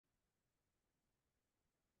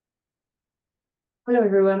Hello,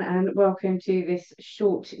 everyone, and welcome to this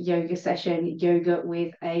short yoga session, Yoga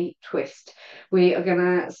with a Twist. We are going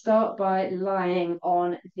to start by lying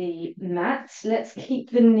on the mat. Let's keep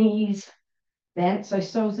the knees bent, so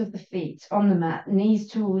soles of the feet on the mat, knees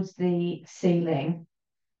towards the ceiling.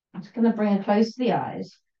 I'm just going to bring it close to the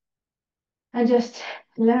eyes and just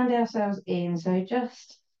land ourselves in. So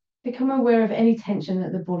just become aware of any tension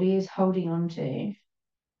that the body is holding on to.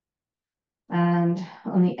 And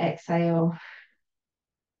on the exhale,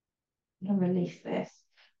 and release this.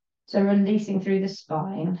 So releasing through the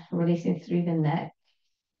spine, releasing through the neck,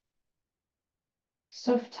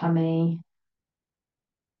 soft tummy,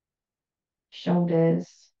 shoulders,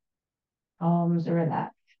 arms are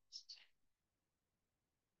relaxed.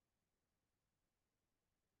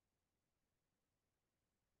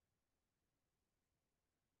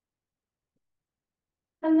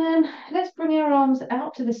 And then let's bring our arms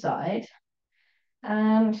out to the side,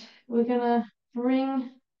 and we're going to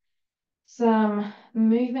bring some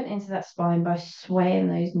movement into that spine by swaying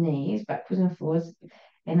those knees backwards and forwards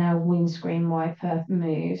in our windscreen wiper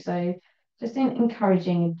move. So just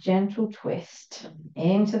encouraging a gentle twist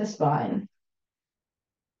into the spine.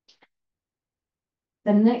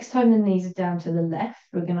 The next time the knees are down to the left,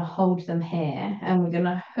 we're going to hold them here and we're going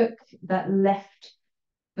to hook that left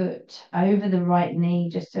foot over the right knee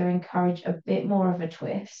just to encourage a bit more of a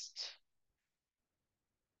twist.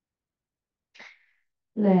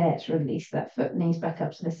 Let's release that foot, knees back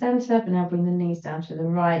up to the center, but now bring the knees down to the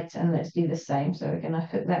right and let's do the same. So we're going to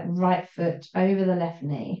hook that right foot over the left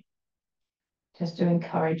knee just to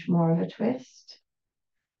encourage more of a twist.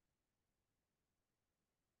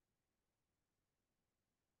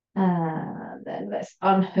 And then let's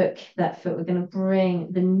unhook that foot. We're going to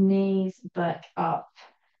bring the knees back up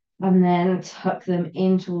and then tuck them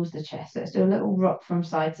in towards the chest. Let's do a little rock from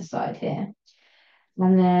side to side here.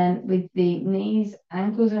 And then with the knees,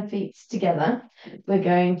 ankles and feet together, we're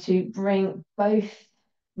going to bring both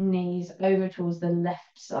knees over towards the left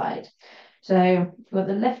side. So you've got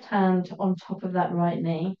the left hand on top of that right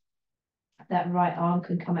knee. That right arm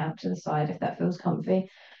can come out to the side if that feels comfy.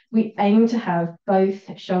 We aim to have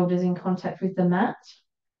both shoulders in contact with the mat,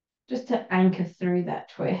 just to anchor through that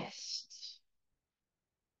twist.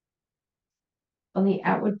 On the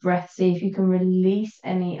outward breath, see if you can release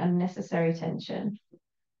any unnecessary tension.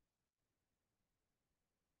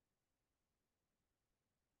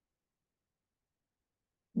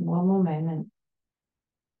 One more moment.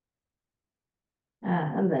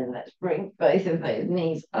 And then let's bring both of those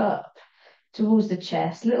knees up towards the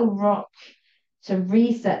chest. Little rock to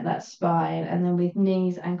reset that spine. And then with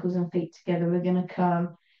knees, ankles, and feet together, we're going to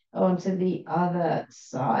come onto the other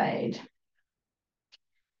side.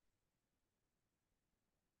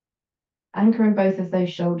 Anchoring both of those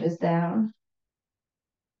shoulders down.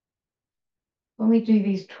 When we do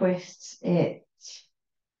these twists, it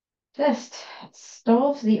just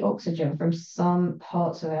starves the oxygen from some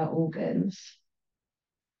parts of our organs,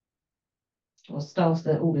 or starves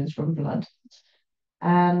the organs from blood.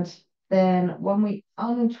 And then when we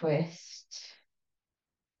untwist,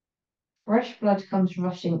 fresh blood comes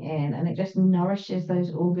rushing in and it just nourishes those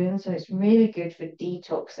organs. So it's really good for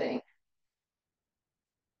detoxing.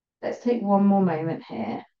 Let's take one more moment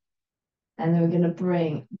here. And then we're going to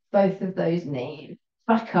bring both of those knees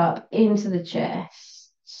back up into the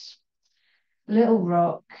chest. Little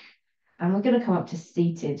rock. And we're going to come up to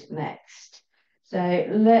seated next. So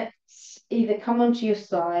let's either come onto your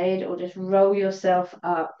side or just roll yourself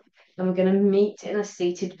up. And we're going to meet in a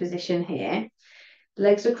seated position here.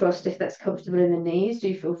 Legs are crossed if that's comfortable in the knees.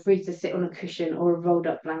 Do feel free to sit on a cushion or a rolled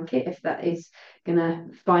up blanket if that is going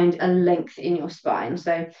to find a length in your spine.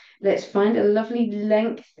 So let's find a lovely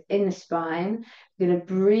length in the spine. We're going to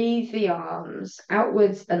breathe the arms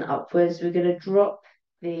outwards and upwards. We're going to drop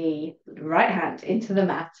the right hand into the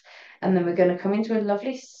mat. And then we're going to come into a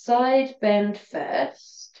lovely side bend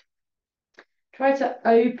first. Try to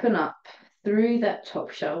open up through that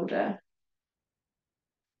top shoulder.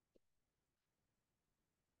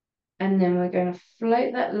 And then we're going to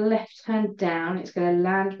float that left hand down. It's going to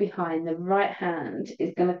land behind. The right hand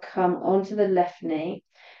is going to come onto the left knee.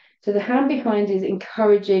 So the hand behind is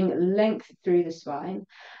encouraging length through the spine.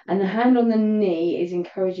 And the hand on the knee is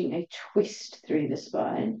encouraging a twist through the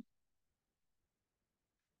spine.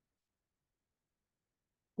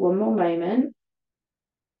 One more moment.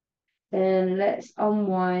 Then let's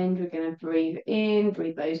unwind. We're going to breathe in,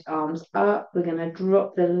 breathe those arms up. We're going to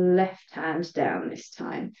drop the left hand down this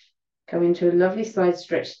time. Go into a lovely side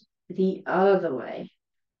stretch the other way.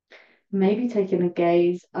 Maybe taking a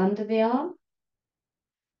gaze under the arm.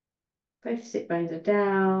 Both sit bones are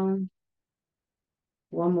down.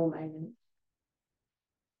 One more moment.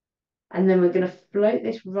 And then we're going to float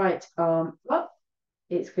this right arm up.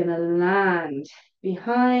 It's going to land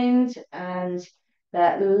behind, and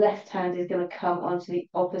that left hand is going to come onto the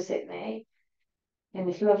opposite knee in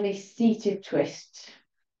this lovely seated twist.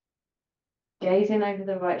 Gazing over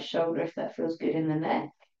the right shoulder if that feels good in the neck.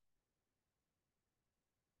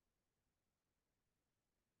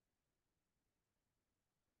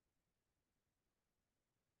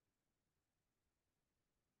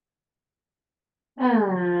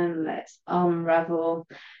 And let's unravel.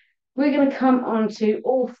 We're going to come onto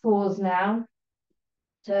all fours now.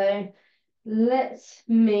 So let's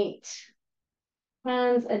meet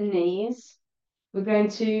hands and knees. We're going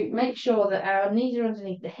to make sure that our knees are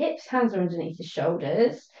underneath the hips, hands are underneath the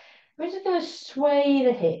shoulders. We're just going to sway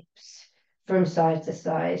the hips from side to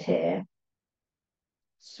side here.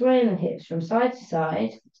 Swaying the hips from side to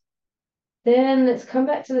side. Then let's come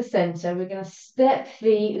back to the center. We're going to step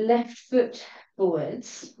the left foot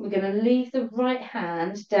forwards. We're going to leave the right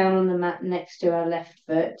hand down on the mat next to our left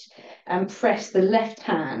foot and press the left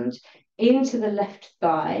hand into the left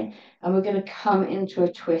thigh. And we're going to come into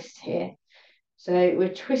a twist here. So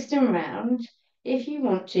we're twisting around. If you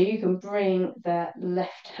want to, you can bring that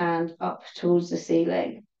left hand up towards the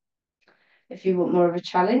ceiling. If you want more of a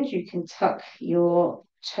challenge, you can tuck your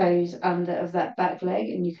toes under of that back leg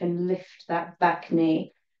and you can lift that back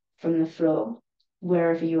knee from the floor,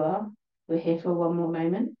 wherever you are. We're here for one more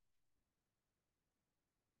moment.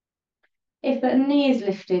 If that knee is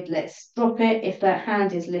lifted, let's drop it. If that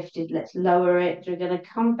hand is lifted, let's lower it. We're going to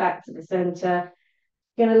come back to the center.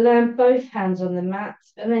 Going to land both hands on the mat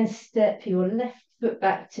and then step your left foot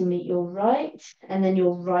back to meet your right, and then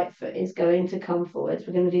your right foot is going to come forwards.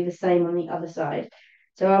 We're going to do the same on the other side.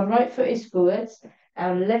 So our right foot is forwards,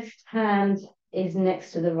 our left hand is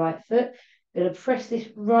next to the right foot. We're going to press this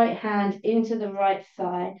right hand into the right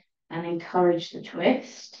thigh and encourage the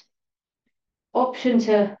twist. Option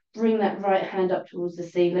to bring that right hand up towards the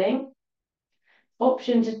ceiling.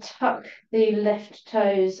 Option to tuck the left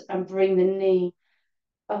toes and bring the knee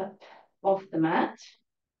up off the mat,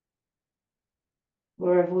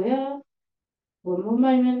 wherever we are. One more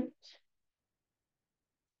moment.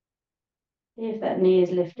 If that knee is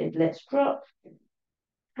lifted, let's drop.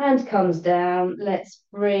 Hand comes down. Let's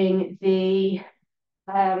bring the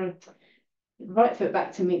right foot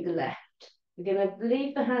back to meet the left. We're going to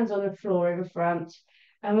leave the hands on the floor in front,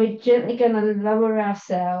 and we're gently going to lower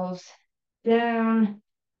ourselves down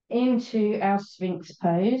into our Sphinx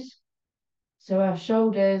pose. So our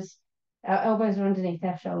shoulders, our elbows are underneath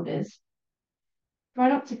our shoulders. Try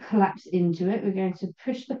not to collapse into it. We're going to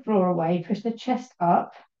push the floor away, push the chest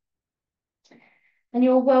up. And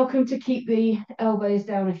you're welcome to keep the elbows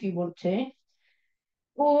down if you want to.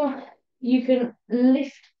 Or you can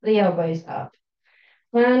lift the elbows up.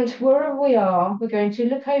 And wherever we are, we're going to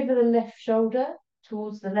look over the left shoulder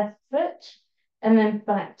towards the left foot and then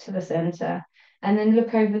back to the center. And then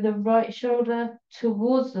look over the right shoulder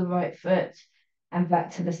towards the right foot and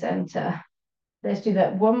back to the center. Let's do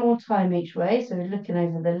that one more time each way. So we're looking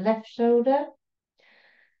over the left shoulder.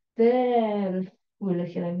 Then we're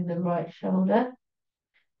looking over the right shoulder.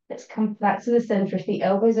 Let's come back to the center. If the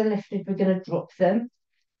elbows are lifted, we're going to drop them.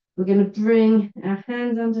 We're going to bring our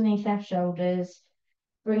hands underneath our shoulders,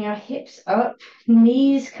 bring our hips up,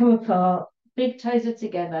 knees come apart, big toes are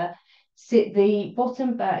together. Sit the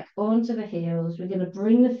bottom back onto the heels. We're going to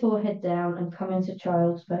bring the forehead down and come into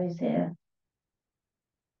child's pose here.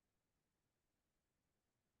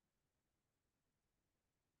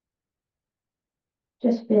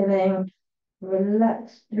 Just feeling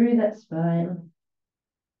relaxed through that spine.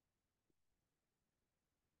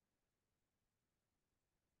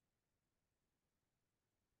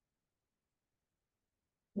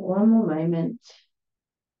 One more moment.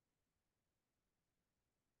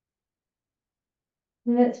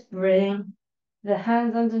 Let's bring the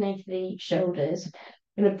hands underneath the shoulders.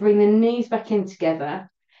 We're going to bring the knees back in together.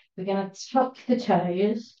 We're going to tuck the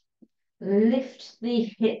toes, lift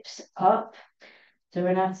the hips up. So we're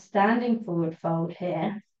in our standing forward fold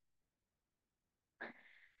here.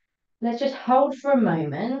 Let's just hold for a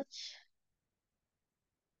moment.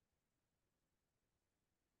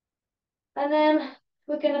 And then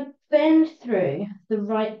we're going to bend through the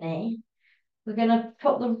right knee. We're going to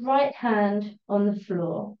put the right hand on the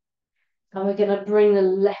floor. And we're going to bring the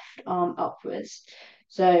left arm upwards.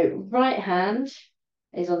 So right hand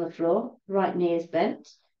is on the floor, right knee is bent,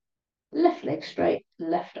 left leg straight,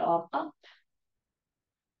 left arm up.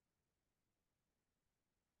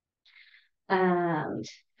 And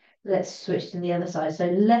let's switch to the other side. So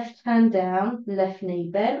left hand down, left knee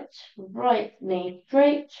bent, right knee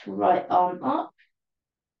straight, right arm up.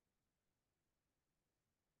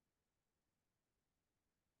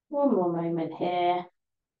 One more moment here.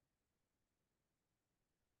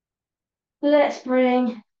 Let's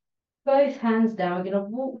bring both hands down. We're going to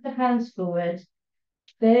walk the hands forward,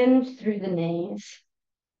 bend through the knees.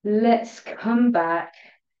 Let's come back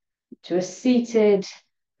to a seated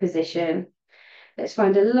position. Let's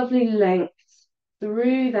find a lovely length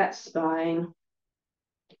through that spine.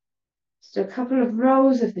 So a couple of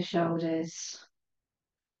rolls of the shoulders.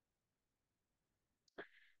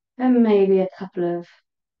 And maybe a couple of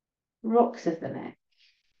rocks of the neck.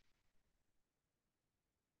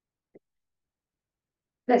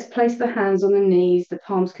 Let's place the hands on the knees. The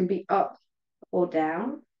palms can be up or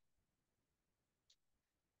down.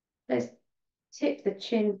 Let's tip the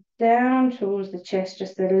chin down towards the chest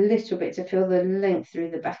just a little bit to feel the length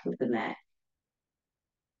through the back of the neck.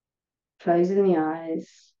 Closing the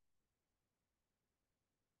eyes.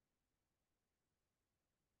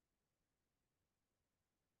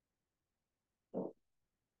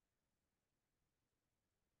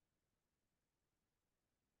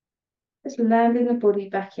 Just landing the body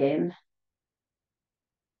back in.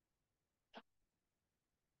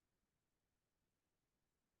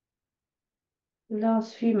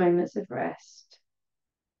 Last few moments of rest.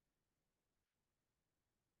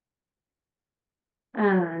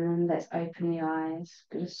 And let's open the eyes.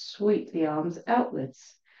 Going to sweep the arms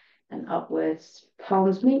outwards and upwards.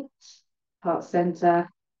 Palms meet, heart center.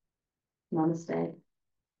 Namaste.